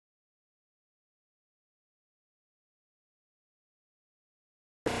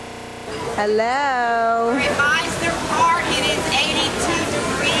Hello. Revise their car. It is 82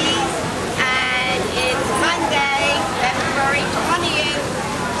 degrees and it's Monday, February 20th.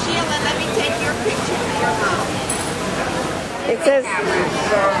 Sheila, let me take your picture for your mom. It says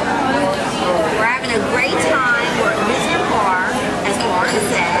we're having a great time. We're in your car, as Florence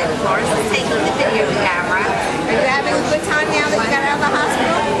said. Florence is taking the video camera. Are you having a good time now that you got out of the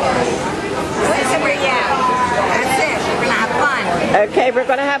hospital? That's it. We're gonna have fun. okay, we're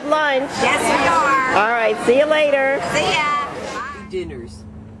gonna have lunch. Yes, we are. All right, see you later. See ya. Dinners.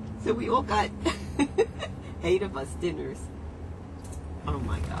 So we all got 8 of us dinners. Oh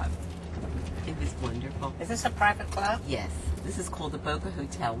my God. It was wonderful. Is this a private club? Yes. This is called the Boca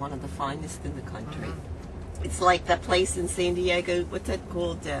Hotel, one of the finest in the country. It's like the place in San Diego. What's that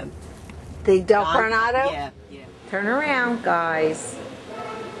called? The Del Coronado? Yeah, yeah. Turn around, guys.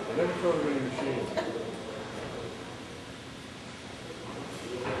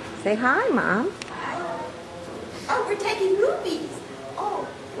 Say hi, Mom. Oh, we're taking movies. Oh,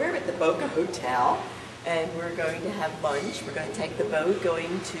 we're at the Boca Hotel, and we're going to have lunch. We're going to take the boat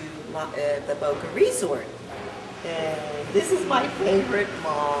going to the Boca Resort. And this is my favorite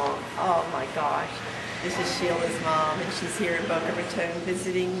mom. Oh my gosh. This is Sheila's mom, and she's here in Boca Raton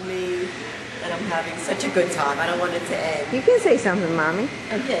visiting me. And I'm having such a good time. I don't want it to end. You can say something, Mommy.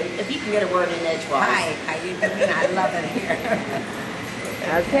 Okay, if you can get a word in edgewise. Hi, how you doing? I love it here.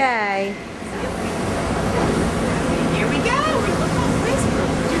 Okay. Here we go. We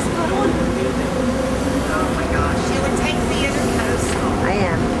just got on. Oh my gosh. Sheila, take the intercoastal. I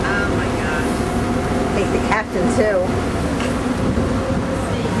am. Oh my gosh. Take the captain, too.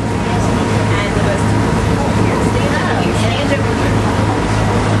 And the most here, stand up. Stand over here.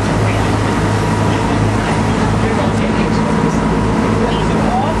 These are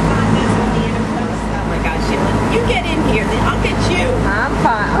all condos on the intercoastal. Oh my gosh, Sheila. You get in here, then I'll get you. I'm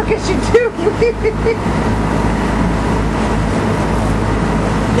fine. I'll get you, too.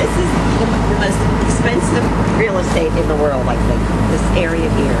 This is the most expensive real estate in the world, I think. This area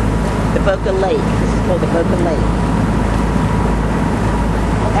here. The Boca Lake. This is called the Boca Lake.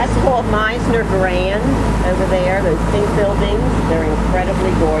 That's called Meisner Grand over there. Those pink buildings. They're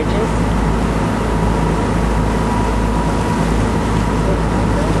incredibly gorgeous.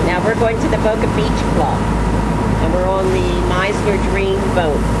 Now we're going to the Boca Beach Club. And we're on the Meisner Dream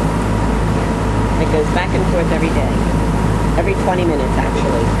boat. It goes back and forth every day. Every 20 minutes,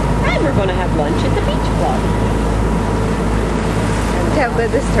 actually. And we're going to have lunch at the beach club. Look how good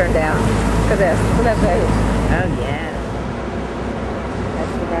this turned out. Look at this. Look at that boat. Oh, yeah.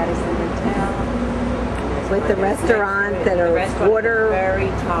 That's the Radisson Hotel. With the restaurant that are water... Very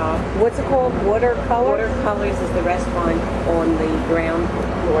top. What's it called? Watercolor? Watercolors is the restaurant on the ground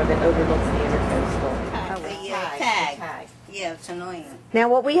floor that overlooks the intercoastal. Tag. Yeah, it's annoying. Now,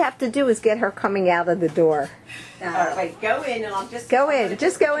 what we have to do is get her coming out of the door. All right, wait, go in and I'll just... Go in.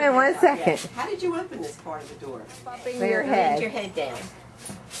 Just go in 1 second. Yeah. How did you open this part of the door? Bumping your Bend head. your head down.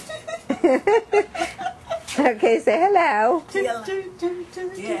 Okay, say hello. Yeah.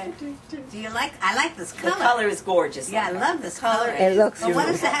 Do you like? I like this color. The color is gorgeous. Yeah, I love this color. It looks But what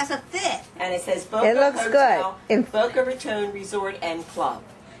if it has a fit? And it says Boca It looks Hotel, good. Boca Raton Resort and Club.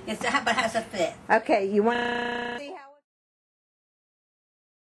 But it has a fit. Okay, you want to see how